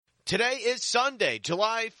Today is Sunday,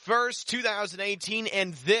 July 1st, 2018,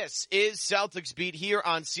 and this is Celtics Beat here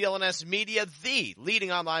on CLNS Media, the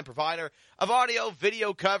leading online provider of audio,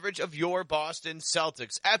 video coverage of your Boston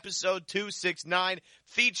Celtics. Episode 269,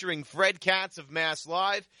 featuring Fred Katz of Mass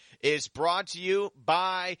Live, is brought to you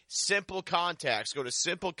by Simple Contacts. Go to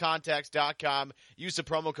simplecontacts.com, use the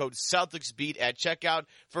promo code CelticsBeat at checkout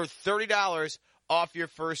for $30 off your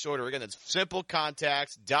first order. Again, that's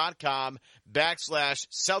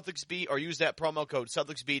simplecontacts.com/CelticsBeat, or use that promo code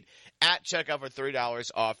CelticsBeat at checkout for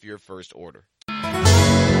 $30 off your first order.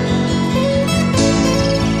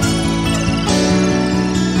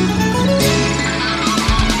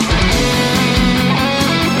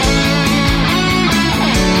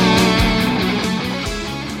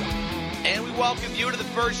 Welcome you to the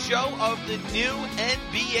first show of the new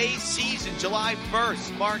NBA season. July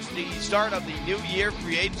 1st marks the start of the new year.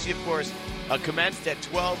 Free agency, of course, commenced at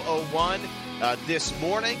 12:01 early this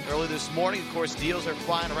morning. Of course, deals are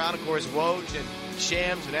flying around. Of course, Woj and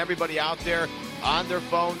Shams and everybody out there on their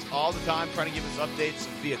phones all the time trying to give us updates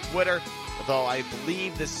via Twitter. Although I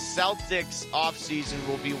believe the Celtics offseason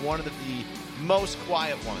will be one of the most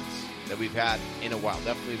quiet ones that we've had in a while.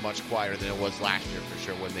 Definitely much quieter than it was last year, for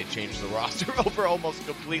sure, when they changed the roster over almost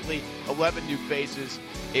completely. 11 new faces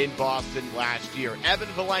in Boston last year. Evan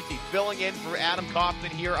Valenti filling in for Adam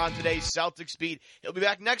Kaufman here on today's Celtics Beat. He'll be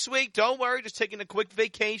back next week. Don't worry, just taking a quick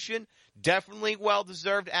vacation. Definitely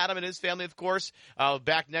well-deserved. Adam and his family, of course,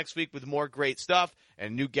 back next week with more great stuff.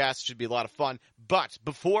 And new guests should be a lot of fun. But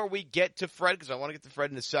before we get to Fred, because I want to get to Fred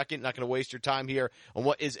in a second, not going to waste your time here on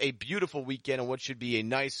what is a beautiful weekend and what should be a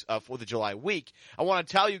nice 4th of July week, I want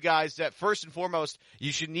to tell you guys that first and foremost,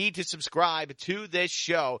 you should need to subscribe to this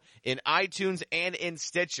show in iTunes and in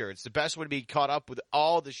Stitcher. It's the best way to be caught up with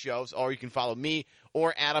all the shows, or you can follow me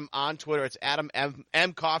or Adam on Twitter. It's Adam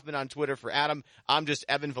M. Kaufman on Twitter for Adam. I'm just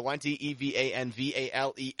Evan Valenti,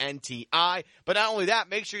 EvanValenti. But not only that,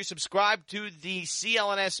 make sure you subscribe to the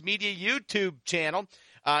CLNS Media YouTube channel.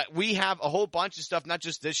 We have a whole bunch of stuff, not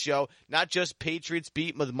just this show, not just Patriots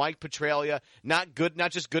Beat with Mike Petralia, not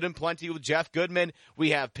just Good and Plenty with Jeff Goodman.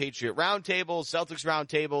 We have Patriot Roundtables, Celtics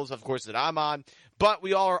Roundtables, of course, that I'm on. But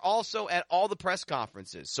we are also at all the press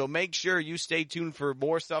conferences, so make sure you stay tuned for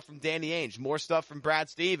more stuff from Danny Ainge, more stuff from Brad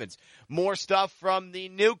Stevens, more stuff from the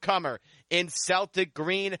newcomer in Celtic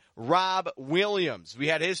Green, Rob Williams. We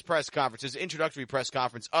had his press conference, his introductory press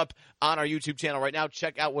conference, up on our YouTube channel right now.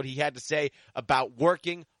 Check out what he had to say about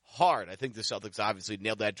working hard. I think the Celtics obviously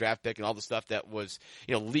nailed that draft pick, and all the stuff that was,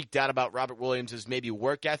 leaked out about Robert Williams' maybe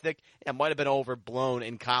work ethic. It might have been overblown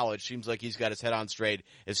in college. Seems like he's got his head on straight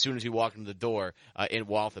as soon as he walked in the door in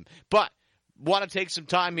Waltham. But want to take some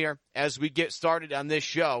time here as we get started on this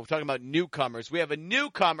show. We're talking about newcomers. We have a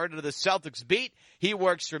newcomer to the Celtics Beat. He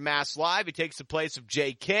works for Mass Live. He takes the place of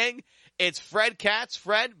Jay King. It's Fred Katz.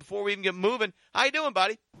 Fred, before we even get moving, how you doing,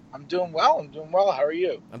 buddy? I'm doing well. How are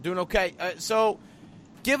you? I'm doing okay.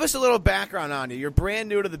 Give us a little background on you. You're brand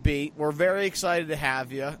new to the beat. We're very excited to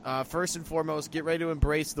have you. First and foremost, get ready to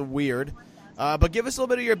embrace the weird. But give us a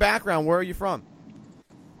little bit of your background. Where are you from?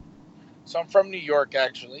 So I'm from New York,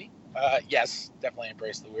 actually. Yes, definitely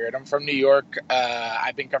embrace the weird. I'm from New York.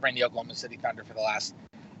 I've been covering the Oklahoma City Thunder for the last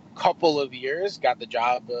couple of years. Got the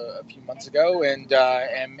job a few months ago, and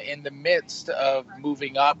am in the midst of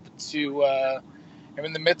moving up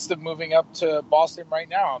to Boston right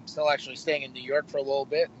now. I'm still actually staying in New York for a little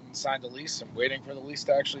bit and signed a lease. I'm waiting for the lease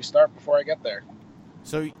to actually start before I get there.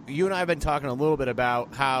 So you and I have been talking a little bit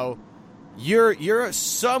about how you're a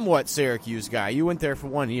somewhat Syracuse guy. You went there for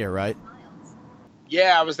 1 year, right?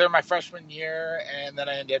 Yeah, I was there my freshman year, and then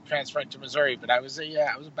I ended up transferring to Missouri. But I was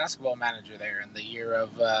a basketball manager there in the year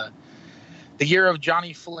of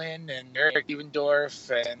Johnny Flynn and Eric Evendorf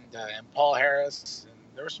and Paul Harris.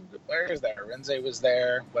 There were some good players there. Renze was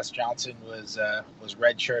there. Wes Johnson was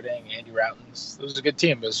redshirting. Andy Routens. It was a good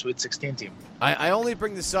team. It was a Sweet 16 team. I only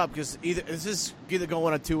bring this up because this is either going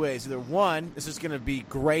one of two ways. Either one, this is going to be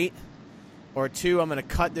great, or two, I'm going to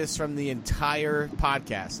cut this from the entire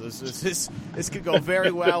podcast. This could go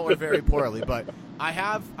very well or very poorly. But I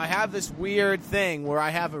have this weird thing where I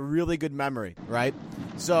have a really good memory, right?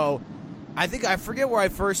 So I forget where I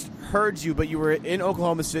first heard you, but you were in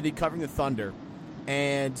Oklahoma City covering the Thunder.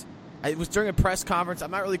 And it was during a press conference.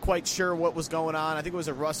 I'm not really quite sure what was going on. I think it was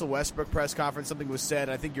a Russell Westbrook press conference. Something was said.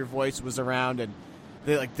 I think your voice was around, and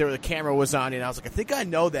the camera was on you. And I was like, I think I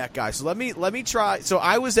know that guy. So let me try. So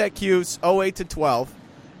I was at Q's 08 to 12,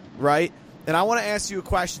 right? And I want to ask you a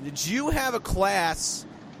question. Did you have a class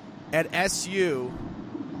at SU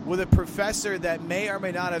with a professor that may or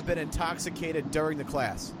may not have been intoxicated during the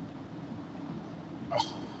class?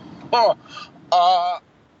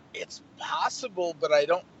 It's possible, but I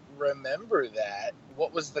don't remember that.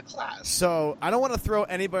 What was the class? So I don't want to throw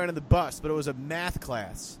anybody under the bus, but it was a math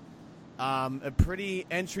class, a pretty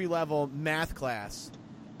entry-level math class.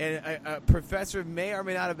 And a professor may or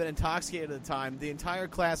may not have been intoxicated at the time. The entire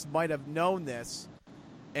class might have known this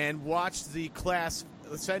and watched the class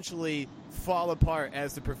essentially fall apart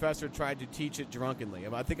as the professor tried to teach it drunkenly.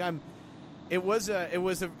 It was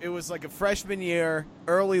like a freshman year,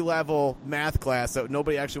 early level math class that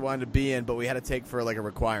nobody actually wanted to be in, but we had to take for like a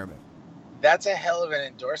requirement. That's a hell of an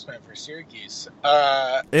endorsement for Syracuse.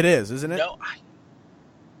 It is, isn't it? No,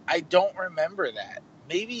 I don't remember that.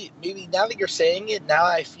 Maybe now that you're saying it, now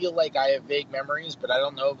I feel like I have vague memories, but I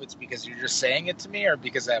don't know if it's because you're just saying it to me or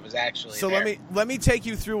because I was actually there. Let me take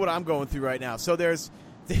you through what I'm going through right now. So there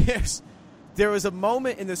was a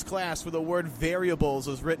moment in this class where the word variables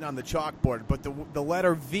was written on the chalkboard, but the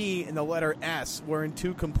letter V and the letter S were in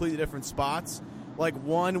two completely different spots. Like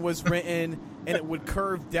one was written and it would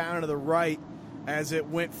curve down to the right as it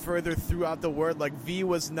went further throughout the word. Like V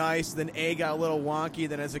was nice, then A got a little wonky,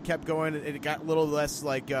 then as it kept going, it got a little less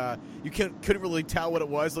like you couldn't really tell what it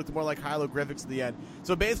was. It looked more like hieroglyphics at the end.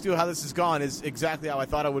 So basically how this has gone is exactly how I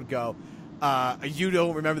thought it would go. You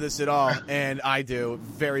don't remember this at all, and I do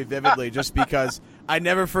very vividly, just because I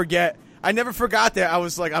never forgot that. I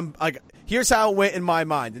was like, I'm like, here's how it went in my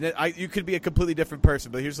mind, and you could be a completely different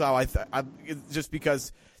person, but here's how just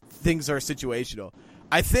because things are situational.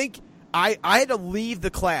 I think I had to leave the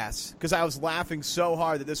class because I was laughing so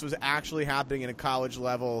hard that this was actually happening in a college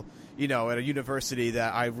level, at a university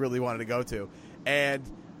that I really wanted to go to, and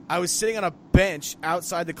I was sitting on a bench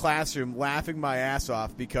outside the classroom laughing my ass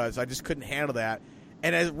off because I just couldn't handle that.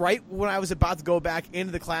 And right when I was about to go back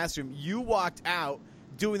into the classroom, you walked out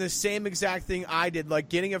doing the same exact thing I did, like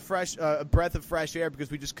getting a breath of fresh air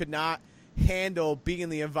because we just could not handle being in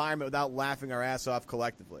the environment without laughing our ass off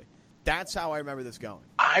collectively. That's how I remember this going.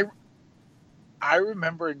 I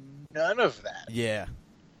remember none of that. Yeah.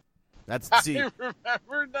 I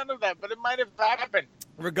remember none of that, but it might have happened.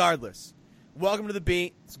 Regardless. Welcome to the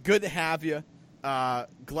beat. It's good to have you.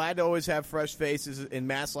 Glad to always have fresh faces in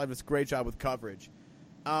Mass Live. It's a great job with coverage.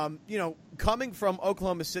 Coming from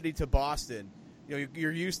Oklahoma City to Boston,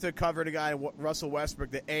 you're used to covering a guy, Russell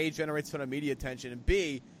Westbrook, that A, generates a ton of media attention, and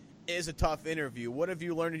B, is a tough interview. What have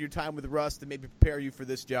you learned in your time with Russ to maybe prepare you for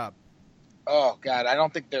this job? Oh, God, I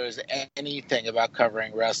don't think there's anything about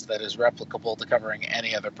covering Russ that is replicable to covering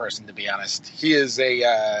any other person, to be honest. He is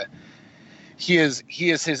He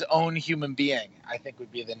is his own human being, I think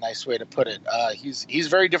would be the nice way to put it. He's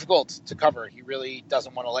very difficult to cover. He really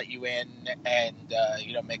doesn't want to let you in, and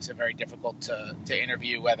makes it very difficult to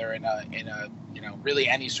interview, whether in a really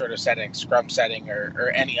any sort of setting, scrum setting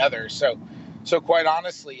or any other. So quite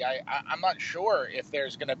honestly, I'm not sure if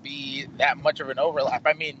there's going to be that much of an overlap.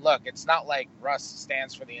 I mean, look, it's not like Russ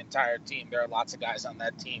stands for the entire team. There are lots of guys on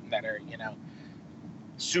that team that are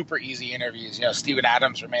super easy interviews. Steven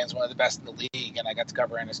Adams remains one of the best in the league, and I got to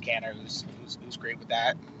cover Enes Kanter, who's great with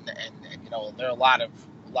that. And there are a lot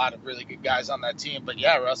of really good guys on that team. But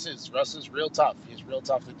yeah, Russ is real tough. He's real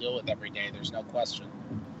tough to deal with every day. There's no question.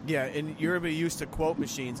 Yeah, and you're really used to quote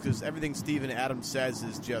machines because everything Steven Adams says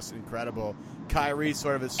is just incredible. Kyrie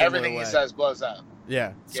sort of a similar everything way. He says blows up.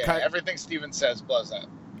 Yeah, everything Steven says blows up.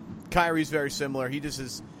 Kyrie's very similar.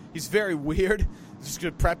 He's very weird. Just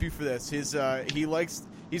gonna prep you for this. He's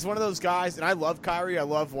one of those guys, and I love Kyrie. I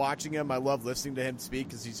love watching him. I love listening to him speak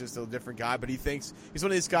because he's just a different guy. But he's one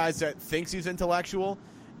of these guys that thinks he's intellectual,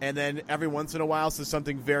 and then every once in a while says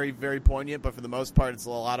something very, very poignant. But for the most part, it's a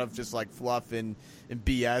lot of just like fluff and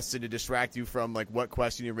BS and to distract you from like what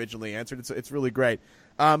question you originally answered. It's really great.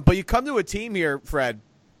 But you come to a team here, Fred.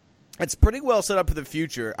 It's pretty well set up for the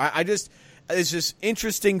future. It's this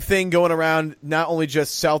interesting thing going around, not only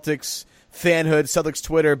just Celtics fanhood, Celtics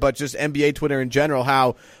Twitter, but just NBA Twitter in general,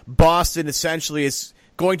 how Boston essentially is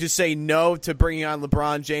going to say no to bringing on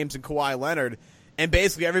LeBron James and Kawhi Leonard, and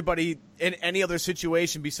basically everybody in any other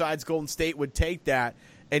situation besides Golden State would take that,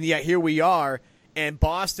 and yet here we are, and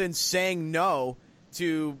Boston saying no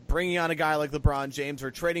to bringing on a guy like LeBron James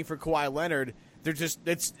or trading for Kawhi Leonard. They're just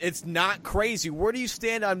it's not crazy. Where do you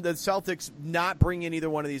stand on the Celtics not bringing in either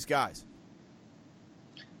one of these guys?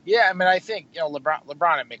 Yeah, I mean, I think,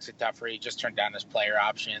 LeBron, it makes it tougher. He just turned down his player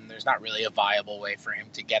option. There's not really a viable way for him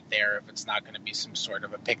to get there if it's not going to be some sort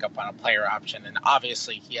of a pickup on a player option. And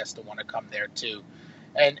obviously he has to want to come there too.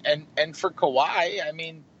 And for Kawhi, I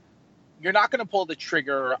mean, you're not going to pull the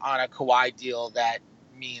trigger on a Kawhi deal that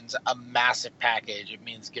means a massive package. It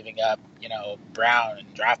means giving up, Brown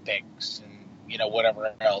and draft picks and,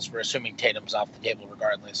 whatever else. We're assuming Tatum's off the table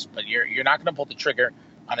regardless. But you're not going to pull the trigger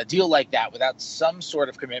on a deal like that without some sort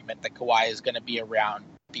of commitment that Kawhi is going to be around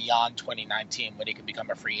beyond 2019 when he can become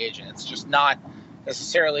a free agent. It's just not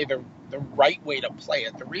necessarily the right way to play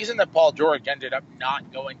it. The reason that Paul George ended up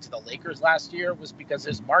not going to the Lakers last year was because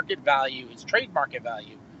his market value, his trade market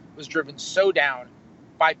value, was driven so down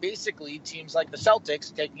by basically teams like the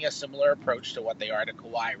Celtics taking a similar approach to what they are to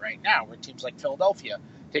Kawhi right now, or teams like Philadelphia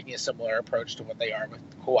taking a similar approach to what they are with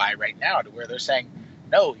Kawhi right now, to where they're saying,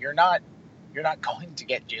 no, you're not going to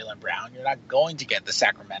get Jaylen Brown. You're not going to get the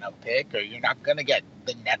Sacramento pick, or you're not going to get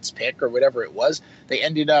the Nets pick, or whatever it was. They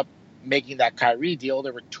ended up making that Kyrie deal.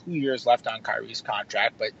 There were 2 years left on Kyrie's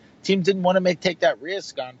contract, but teams didn't want to take that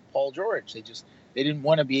risk on Paul George. They didn't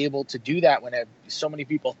want to be able to do that when so many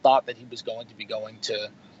people thought that he was going to be going to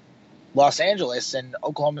Los Angeles and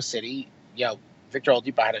Oklahoma City. Victor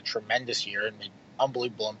Oladipo had a tremendous year and made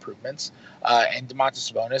unbelievable improvements. And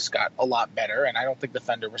Domantas Sabonis got a lot better, and I don't think the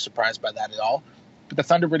Thunder were surprised by that at all. But the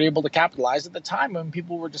Thunder were able to capitalize at the time when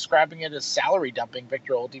people were describing it as salary dumping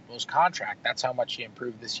Victor Oladipo's contract. That's how much he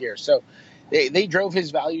improved this year. So they drove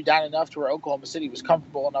his value down enough to where Oklahoma City was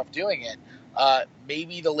comfortable enough doing it.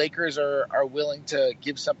 Maybe the Lakers are willing to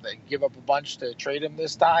give up a bunch to trade him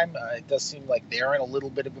this time. It does seem like they're in a little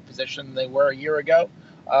bit of a position they were a year ago.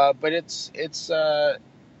 But I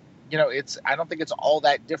don't think it's all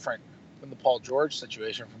that different from the Paul George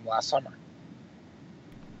situation from last summer.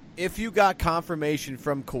 If you got confirmation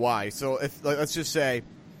from Kawhi, so let's just say,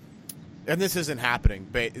 and this isn't happening,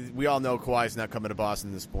 but we all know Kawhi's not coming to Boston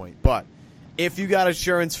at this point, but if you got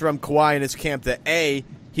assurance from Kawhi in his camp that A,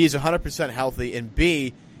 he's 100% healthy, and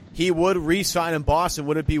B, he would re-sign in Boston,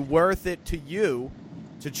 would it be worth it to you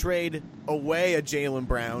to trade away a Jaylen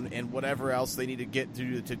Brown and whatever else they need to get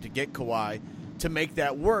to get Kawhi to make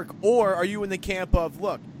that work? Or are you in the camp of,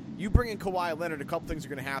 look, you bring in Kawhi Leonard, a couple things are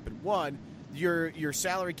going to happen. One, your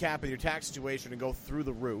salary cap and your tax situation to go through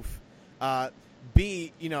the roof.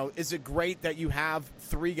 B, is it great that you have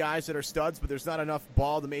three guys that are studs, but there's not enough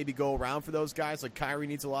ball to maybe go around for those guys? Like Kyrie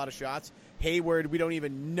needs a lot of shots. Hayward, we don't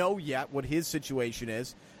even know yet what his situation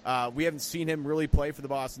is. We haven't seen him really play for the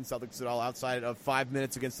Boston Celtics at all outside of 5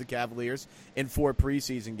 minutes against the Cavaliers in 4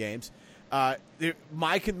 preseason games.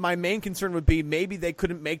 My main concern would be maybe they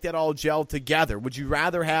couldn't make that all gel together. Would you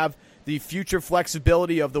rather have the future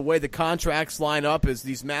flexibility of the way the contracts line up as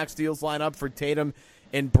these max deals line up for Tatum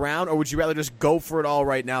and Brown, or would you rather just go for it all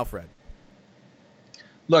right now, Fred?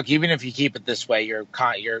 Look, even if you keep it this way, your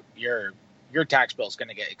tax bill is going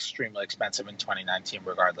to get extremely expensive in 2019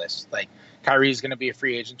 regardless. Like, Kyrie's going to be a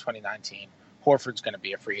free agent in 2019. Horford's going to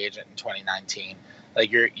be a free agent in 2019.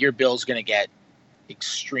 Like, your bill's going to get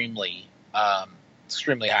extremely high.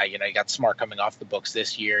 You got Smart coming off the books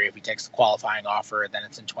this year. If he takes the qualifying offer, then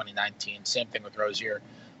it's in 2019. Same thing with Rozier.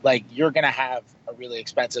 Like, you're going to have a really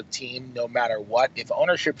expensive team no matter what. If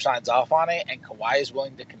ownership signs off on it and Kawhi is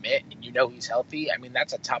willing to commit and he's healthy,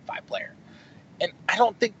 that's a top 5 player. And I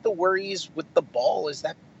don't think the worries with the ball is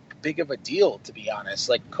that big of a deal, to be honest.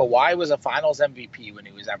 Like, Kawhi was a finals MVP when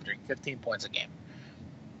he was averaging 15 points a game.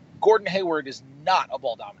 Gordon Hayward is not a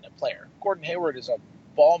ball-dominant player. Gordon Hayward is a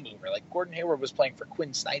ball mover. Like, Gordon Hayward was playing for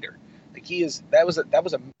Quinn Snyder. Like, that was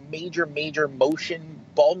a major motion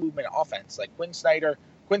ball movement offense. Like, Quinn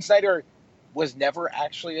Snyder was never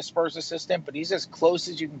actually a Spurs assistant, but he's as close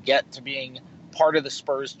as you can get to being part of the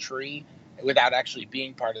Spurs tree without actually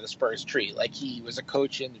being part of the Spurs tree. Like, he was a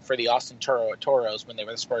coach for the Austin Toros when they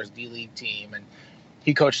were the Spurs D-League team, and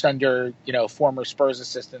he coached under, former Spurs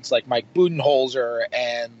assistants like Mike Budenholzer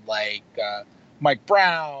and like Mike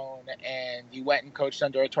Brown, and he went and coached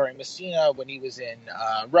under Ettore Messina when he was in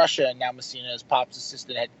Russia, and now Messina is Pop's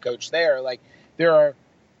assistant head coach there. Like, there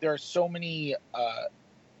are so many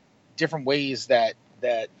different ways that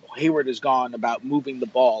Hayward has gone about moving the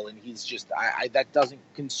ball, and he's just that doesn't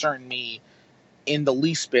concern me in the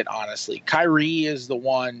least bit, honestly. Kyrie is the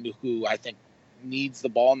one who I think needs the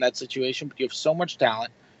ball in that situation, but you have so much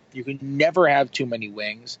talent. You can never have too many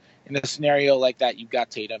wings. In a scenario like that, you've got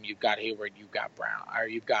Tatum, you've got Hayward, you've got Brown, or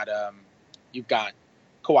you've got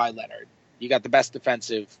Kawhi Leonard. You got the best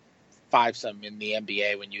defensive fivesome in the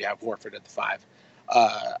NBA when you have Horford at the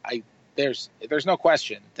 5. There's no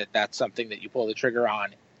question that that's something that you pull the trigger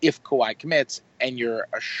on if Kawhi commits and you're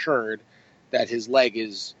assured that his leg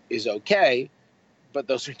is okay. But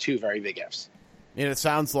those are 2 very big ifs. And it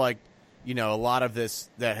sounds like, a lot of this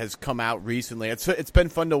that has come out recently. It's been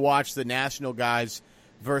fun to watch the national guys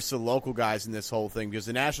versus the local guys in this whole thing, because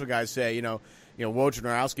the national guys say,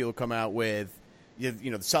 Wojnarowski will come out with, the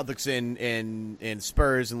Celtics and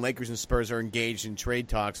Spurs and Lakers and Spurs are engaged in trade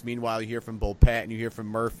talks. Meanwhile, you hear from Bull Pat and you hear from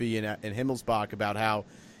Murphy and Himmelsbach about how,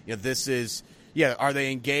 this is yeah, are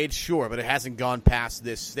they engaged? Sure, but it hasn't gone past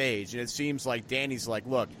this stage. And it seems like Danny's like,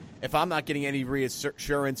 look, if I'm not getting any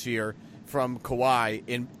reassurance here from Kawhi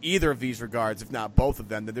in either of these regards, if not both of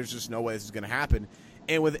them, then there's just no way this is going to happen.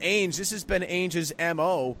 And with Ainge, this has been Ainge's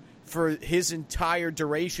MO for his entire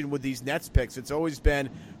duration with these Nets picks. It's always been,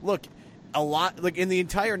 look, a lot, like in the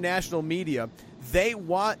entire national media, they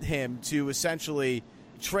want him to essentially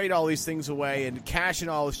trade all these things away and cash in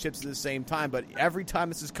all his chips at the same time. But every time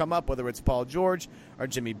this has come up, whether it's Paul George or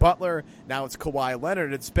Jimmy Butler, now it's Kawhi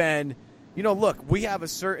Leonard, it's been, look, we have a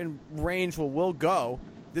certain range where we'll go.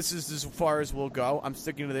 This is as far as we'll go. I'm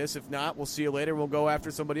sticking to this. If not, we'll see you later. We'll go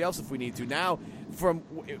after somebody else if we need to. Now,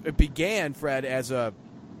 it began, Fred, as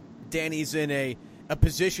Danny's in a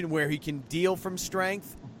position where he can deal from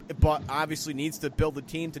strength, but obviously needs to build the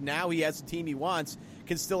team, to now he has the team he wants,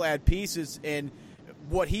 can still add pieces. And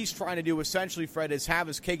what he's trying to do essentially, Fred, is have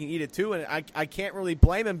his cake and eat it too. And I can't really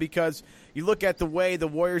blame him, because you look at the way the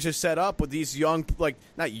Warriors are set up with these young, like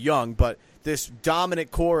not young, but this dominant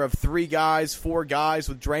core of 4 guys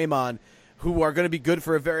with Draymond who are going to be good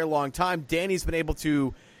for a very long time. Danny's been able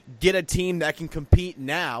to get a team that can compete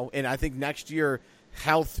now, and I think next year,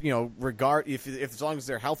 health, if as long as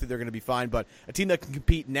they're healthy, they're going to be fine. But a team that can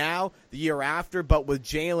compete now, the year after, but with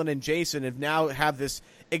Jalen and Jason, and now have this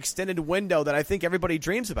extended window that I think everybody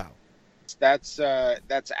dreams about. That's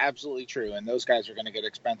absolutely true, and those guys are going to get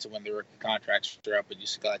expensive when their rookie contracts are up. And you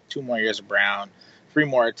got 2 more years of Brown, 3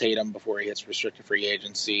 more at Tatum before he hits restricted free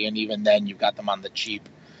agency, and even then, you've got them on the cheap.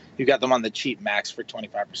 You got them on the cheap max for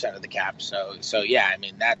 25% of the cap. So yeah, I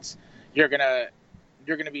mean you're gonna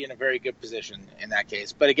be in a very good position in that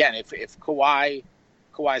case. But again, if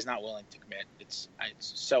Kawhi's not willing to commit, it's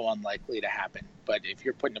so unlikely to happen. But if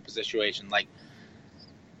you're put in a situation like,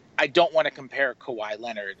 I don't want to compare Kawhi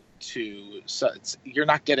Leonard to, you're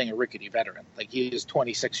not getting a rickety veteran. Like, he is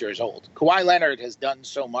 26 years old. Kawhi Leonard has done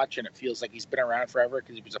so much, and it feels like he's been around forever,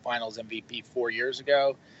 because he was a Finals MVP 4 years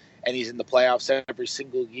ago, and he's in the playoffs every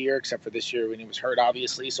single year except for this year when he was hurt,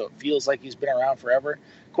 obviously. So it feels like he's been around forever.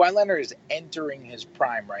 Kawhi Leonard is entering his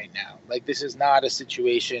prime right now. Like, this is not a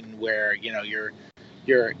situation where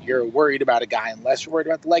you're worried about a guy unless you're worried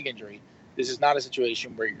about the leg injury. This is not a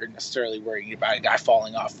situation where you're necessarily worried about a guy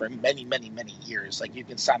falling off for many, many, many years. Like, you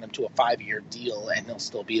can sign him to a 5-year deal and he'll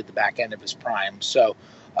still be at the back end of his prime. So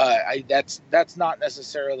that's not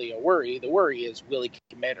necessarily a worry. The worry is, will he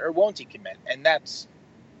commit or won't he commit? And that's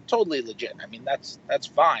totally legit. I mean, that's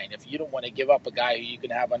fine. If you don't want to give up a guy who you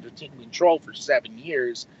can have under team control for 7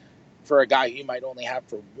 years for a guy who you might only have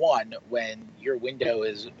for 1 when your window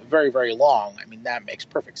is very, very long, I mean, that makes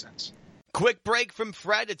perfect sense. Quick break from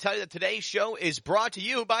Fred to tell you that today's show is brought to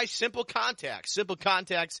you by Simple Contacts. Simple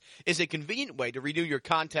Contacts is a convenient way to renew your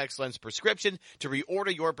contacts lens prescription, to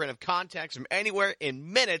reorder your brand of contacts from anywhere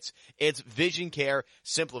in minutes. It's vision care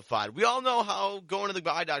simplified. We all know how going to the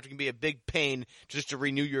eye doctor can be a big pain just to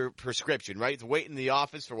renew your prescription, right? To wait in the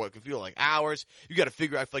office for what can feel like hours. You got to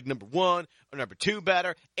figure out if like number 1 or number 2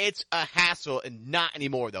 better. It's a hassle, and not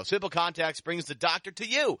anymore, though. Simple Contacts brings the doctor to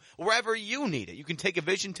you wherever you need it. You can take a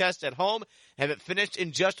vision test at home, have it finished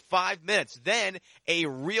in just 5 minutes. Then a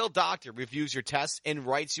real doctor reviews your tests and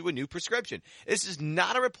writes you a new prescription. This is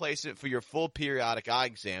not a replacement for your full periodic eye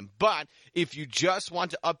exam, but if you just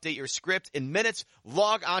want to update your script in minutes,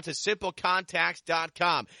 log on to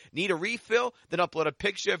simplecontacts.com. Need a refill? Then upload a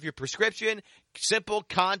picture of your prescription. Simple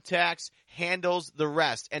Contacts handles the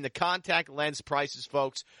rest. And the contact lens prices,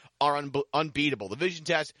 folks, are unbeatable. The vision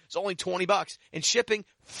test is only $20 and shipping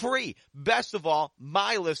free. Best of all,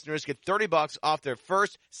 my listeners get $30 off their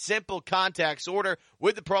first Simple Contacts order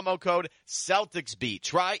with the promo code CelticsBeat.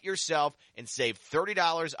 Try it yourself and save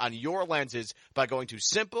 $30 on your lenses by going to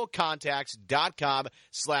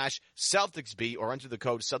simplecontacts.com/CelticsBeat or enter the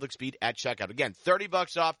code CelticsBeat at checkout. Again,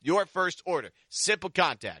 $30 off your first order.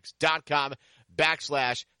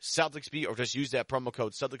 simplecontacts.com/CelticsBeat, or just use that promo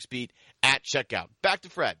code CelticsBeat at checkout. Back to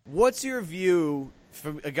Fred. What's your view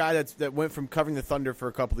from a guy that went from covering the Thunder for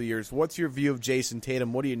a couple of years? What's your view of Jason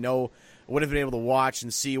Tatum? What do you know? What have you been able to watch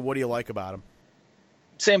and see? What do you like about him?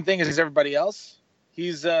 Same thing as everybody else.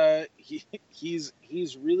 He's really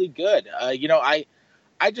good. I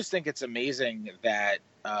just think it's amazing that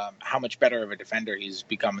how much better of a defender he's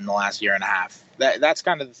become in the last year and a half. That's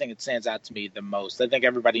kind of the thing that stands out to me the most. I think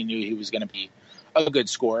everybody knew he was going to be a good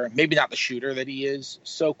scorer. Maybe not the shooter that he is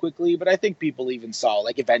so quickly, but I think people even saw,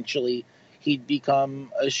 like, eventually he'd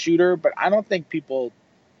become a shooter. But I don't think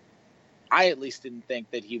I at least didn't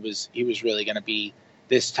think that he was really going to be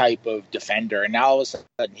this type of defender. And now all of a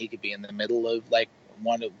sudden he could be in the middle of, like,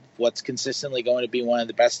 one of what's consistently going to be one of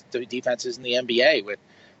the best defenses in the NBA with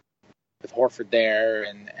with Horford there,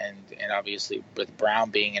 and obviously with Brown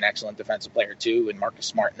being an excellent defensive player too, and Marcus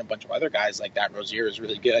Smart and a bunch of other guys like that. Rozier is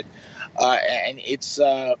really good, and it's.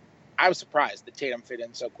 I was surprised that Tatum fit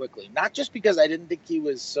in so quickly. Not just because I didn't think he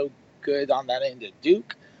was so good on that end of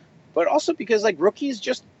Duke, but also because like rookies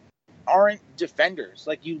just aren't defenders.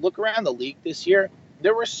 Like you look around the league this year,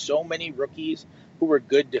 there were so many rookies who were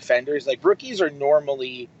good defenders. Like rookies are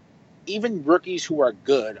normally, even rookies who are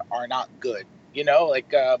good are not good. You know,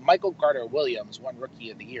 like Michael Carter-Williams won Rookie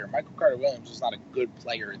of the Year. Michael Carter-Williams was not a good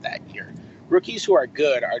player that year. Rookies who are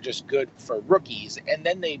good are just good for rookies, and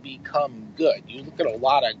then they become good. You look at a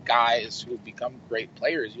lot of guys who become great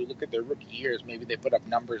players. You look at their rookie years, maybe they put up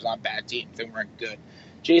numbers on bad teams. They weren't good.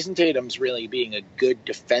 Jason Tatum's really being a good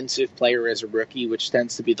defensive player as a rookie, which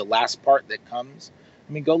tends to be the last part that comes.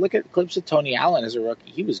 I mean, go look at clips of Tony Allen as a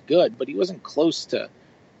rookie. He was good, but he wasn't close to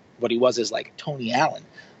what he was as like Tony Allen.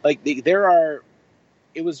 Like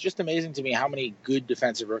it was just amazing to me how many good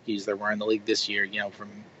defensive rookies there were in the league this year, you know, from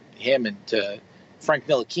him and to Frank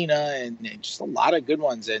Ntilikina and just a lot of good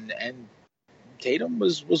ones. And Tatum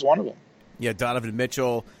was one of them. Yeah, Donovan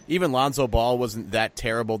Mitchell, even Lonzo Ball wasn't that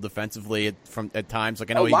terrible defensively at times. Like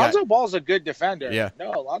I know Lonzo Ball's a good defender. Yeah. No,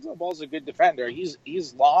 Lonzo Ball's a good defender. He's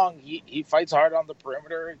long. He fights hard on the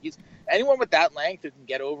perimeter. Anyone with that length who can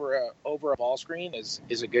get over a ball screen is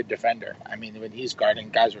a good defender. I mean, when he's guarding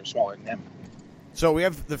guys who are smaller than him. So we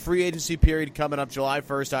have the free agency period coming up. July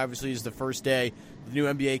 1st, obviously, is the first day of the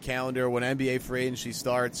new NBA calendar when NBA free agency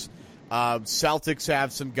starts. Celtics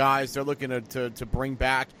have some guys they're looking to bring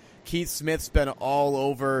back. Keith Smith's been all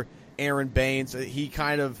over Aaron Baines. He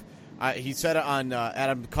kind of he said it on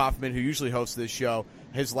Adam Kaufman, who usually hosts this show,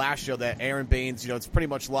 his last show, that Aaron Baines, it's pretty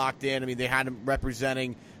much locked in. I mean, they had him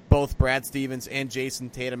representing both Brad Stevens and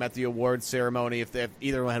Jason Tatum at the awards ceremony. If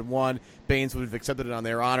either one had won, Baines would have accepted it on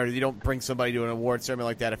their honor. You don't bring somebody to an award ceremony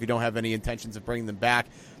like that if you don't have any intentions of bringing them back.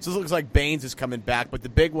 So it looks like Baines is coming back. But the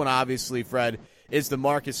big one, obviously, Fred, is the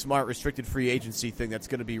Marcus Smart restricted free agency thing. That's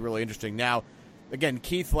going to be really interesting. Now, again,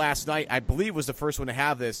 Keith last night, I believe, was the first one to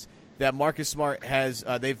have this, that Marcus Smart has,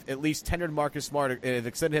 they've at least tendered Marcus Smart, and have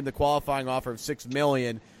extended him the qualifying offer of $6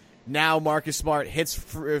 million. Now Marcus Smart hits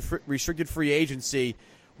restricted free agency.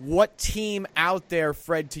 What team out there,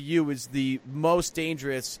 Fred, to you, is the most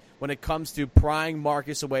dangerous when it comes to prying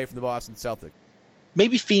Marcus away from the Boston Celtics?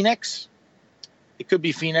 Maybe Phoenix. It could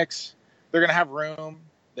be Phoenix. They're going to have room.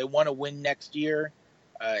 They want to win next year.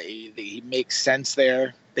 He makes sense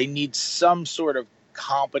there. They need some sort of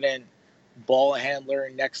competent ball handler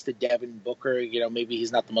next to Devin Booker. Maybe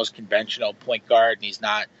he's not the most conventional point guard, and he's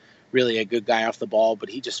not really a good guy off the ball, but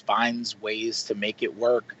he just finds ways to make it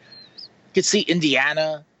work. You could see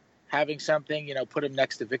Indiana having something, put him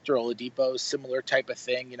next to Victor Oladipo, similar type of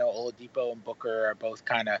thing. Oladipo and Booker are both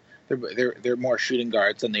kind of, they're more shooting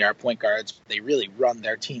guards than they are point guards. They really run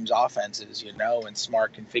their team's offenses, and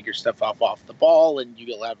Smart can figure stuff off the ball, and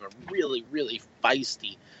you'll have a really, really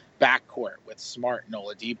feisty backcourt with Smart and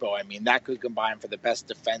Oladipo. I mean, that could combine for the best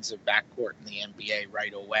defensive backcourt in the NBA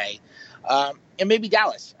right away. And maybe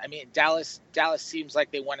Dallas. I mean, Dallas seems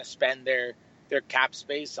like they want to spend their cap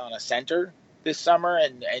space on a center this summer,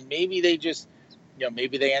 and maybe they just,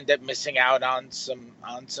 maybe they end up missing out on some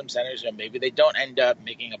centers. Maybe they don't end up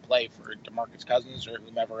making a play for DeMarcus Cousins or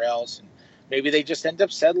whomever else, and maybe they just end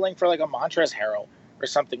up settling for like a Montrezl Harrell or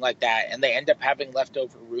something like that, and they end up having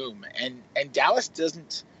leftover room. And Dallas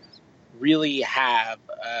doesn't really have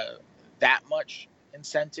that much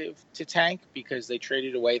incentive to tank because they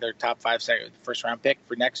traded away their top 5 first round pick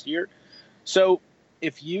for next year. So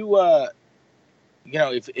if you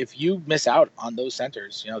if you miss out on those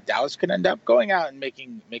centers, Dallas could end up going out and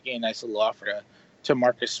making a nice little offer to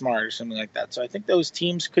Marcus Smart or something like that. So I think those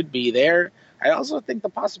teams could be there. I also think the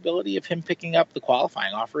possibility of him picking up the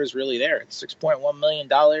qualifying offer is really there. It's $6.1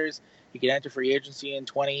 million. He could enter free agency in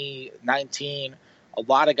 2019. A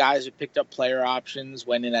lot of guys have picked up player options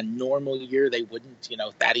when in a normal year they wouldn't.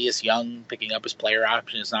 Thaddeus Young picking up his player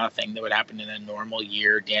option is not a thing that would happen in a normal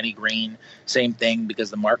year. Danny Green, same thing, because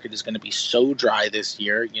the market is going to be so dry this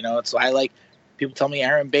year. It's people tell me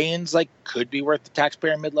Aaron Baines could be worth the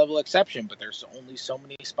taxpayer mid-level exception, but there's only so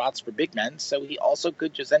many spots for big men, so he also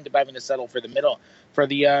could just end up having to settle for the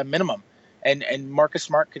minimum. And Marcus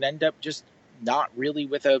Smart could end up just not really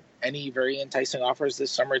with any very enticing offers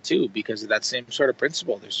this summer too, because of that same sort of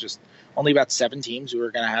principle. There's just only about 7 teams who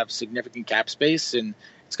are going to have significant cap space, and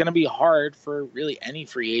it's going to be hard for really any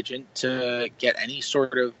free agent to get any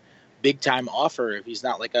sort of big time offer if he's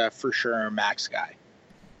not like a for sure max guy.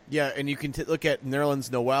 Yeah, and you can look at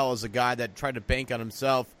Nerlens Noel as a guy that tried to bank on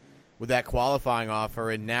himself with that qualifying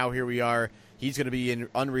offer, and now here we are. He's going to be in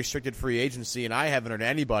unrestricted free agency, and I haven't heard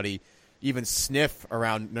anybody even sniff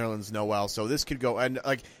around Nerlens Noel. So this could go, and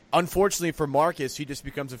like, unfortunately for Marcus, he just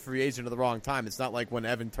becomes a free agent at the wrong time. It's not like when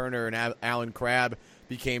Evan Turner and Alan Crabb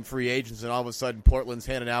became free agents and all of a sudden Portland's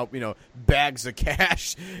handing out, bags of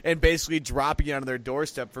cash and basically dropping it on their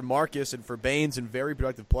doorstep for Marcus and for Baines and very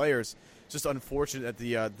productive players. It's just unfortunate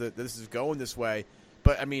that this is going this way.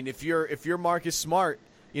 But I mean, if you're Marcus Smart,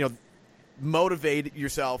 motivate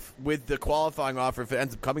yourself with the qualifying offer if it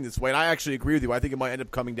ends up coming this way. And I actually agree with you. I think it might end up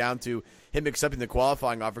coming down to him accepting the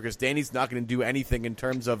qualifying offer because Danny's not going to do anything in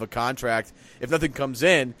terms of a contract. If nothing comes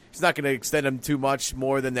in, he's not going to extend him too much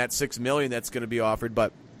more than that $6 million that's going to be offered.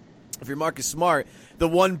 But if you're Marcus Smart, the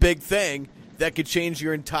one big thing that could change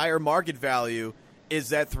your entire market value is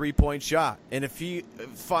that 3-point shot. And if he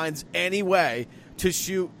finds any way to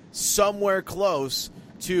shoot somewhere close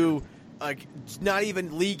to not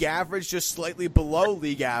even league average, just slightly below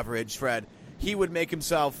league average, Fred, he would make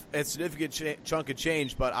himself a significant chunk of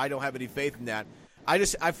change, but I don't have any faith in that.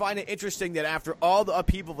 I find it interesting that after all the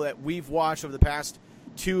upheaval that we've watched over the past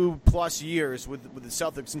 2+ years with the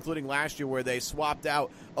Celtics, including last year where they swapped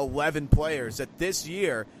out 11 players, that this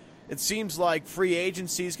year it seems like free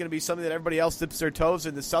agency is going to be something that everybody else dips their toes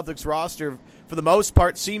in. The Celtics roster, for the most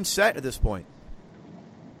part, seems set at this point.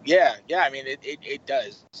 Yeah, I mean, it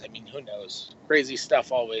does. I mean, who knows? Crazy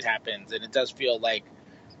stuff always happens, and it does feel like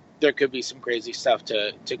there could be some crazy stuff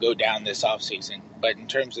to go down this offseason. But in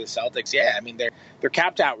terms of the Celtics, yeah, I mean, they're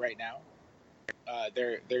capped out right now.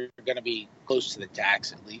 They're going to be close to the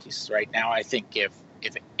tax at least right now. I think if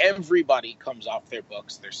everybody comes off their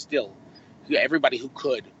books, they're still everybody who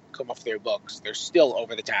could come off their books, they're still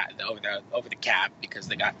over the cap because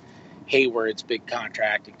they got Hayward's big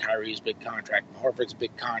contract and Kyrie's big contract and Horford's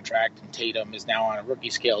big contract, and Tatum is now on a rookie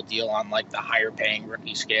scale deal on like the higher paying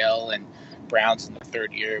rookie scale, and Brown's in the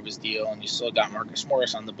third year of his deal, and you still got Marcus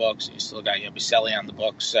Morris on the books, and you still got Yabusele on the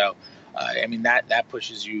books. So I mean that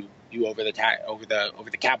pushes you over the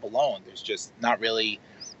cap alone. There's just not really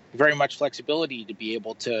very much flexibility to be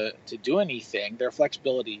able to do anything. Their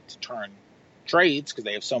flexibility to turn trades because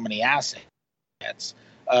they have so many assets.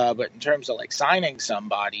 But in terms of like signing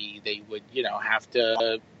somebody, they would, have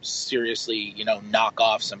to seriously, knock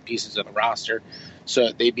off some pieces of the roster so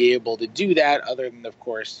that they'd be able to do that. Other than, of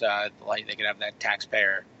course, they could have that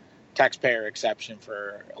taxpayer exception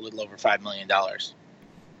for a little over $5 million.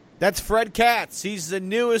 That's Fred Katz. He's the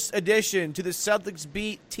newest addition to the Celtics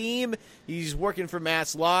Beat team. He's working for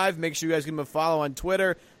Mass Live. Make sure you guys give him a follow on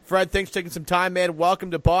Twitter. Fred, thanks for taking some time, man.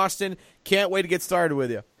 Welcome to Boston. Can't wait to get started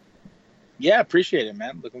with you. Yeah, appreciate it,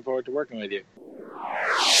 man. Looking forward to working with you.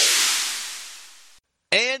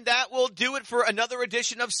 And that will do it for another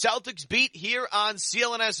edition of Celtics Beat here on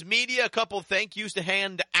CLNS Media. A couple thank yous to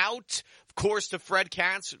hand out. Of course, to Fred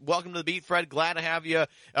Katz. Welcome to the Beat, Fred. Glad to have you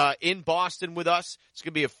in Boston with us. It's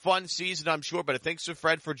going to be a fun season, I'm sure, but thanks to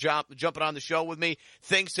Fred for jumping on the show with me.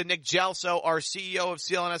 Thanks to Nick Gelso, our CEO of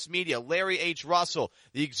CLNS Media, Larry H. Russell,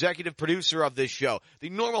 the executive producer of this show, the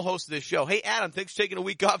normal host of this show. Hey, Adam, thanks for taking a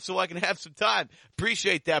week off so I can have some time.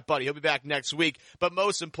 Appreciate that, buddy. He'll be back next week. But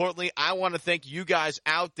most importantly, I want to thank you guys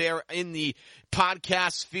out there in the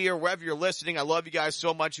podcast sphere, wherever you're listening. I love you guys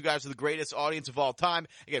so much. You guys are the greatest audience of all time.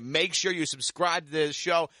 Again, make sure you subscribe to this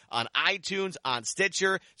show on iTunes, on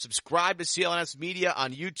Stitcher. Subscribe to CLNS Media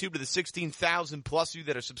on YouTube, to the 16,000 plus of you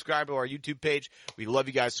that are subscribed to our YouTube page. We love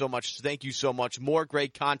you guys so much. Thank you so much. More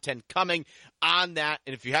great content coming on that.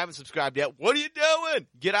 And if you haven't subscribed yet, what are you doing?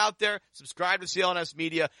 Get out there, subscribe to CLNS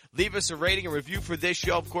Media, leave us a rating and review for this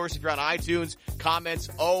show. Of course, if you're on iTunes, comments,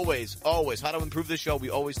 always. How to improve the show.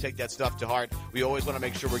 We always take that stuff to heart. We always want to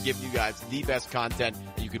make sure we're giving you guys the best content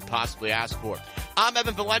that you could possibly ask for. I'm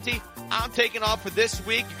Evan Valenti. I'm taking off for this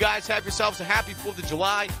week. You guys have yourselves a happy 4th of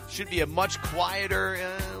July. Should be a much quieter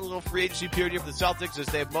little free agency period here for the Celtics as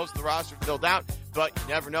they have most of the roster filled out. But you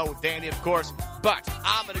never know with Danny, of course. But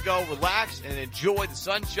I'm going to go relax and enjoy the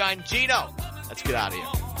sunshine. Gino, let's get out of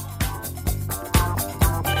here.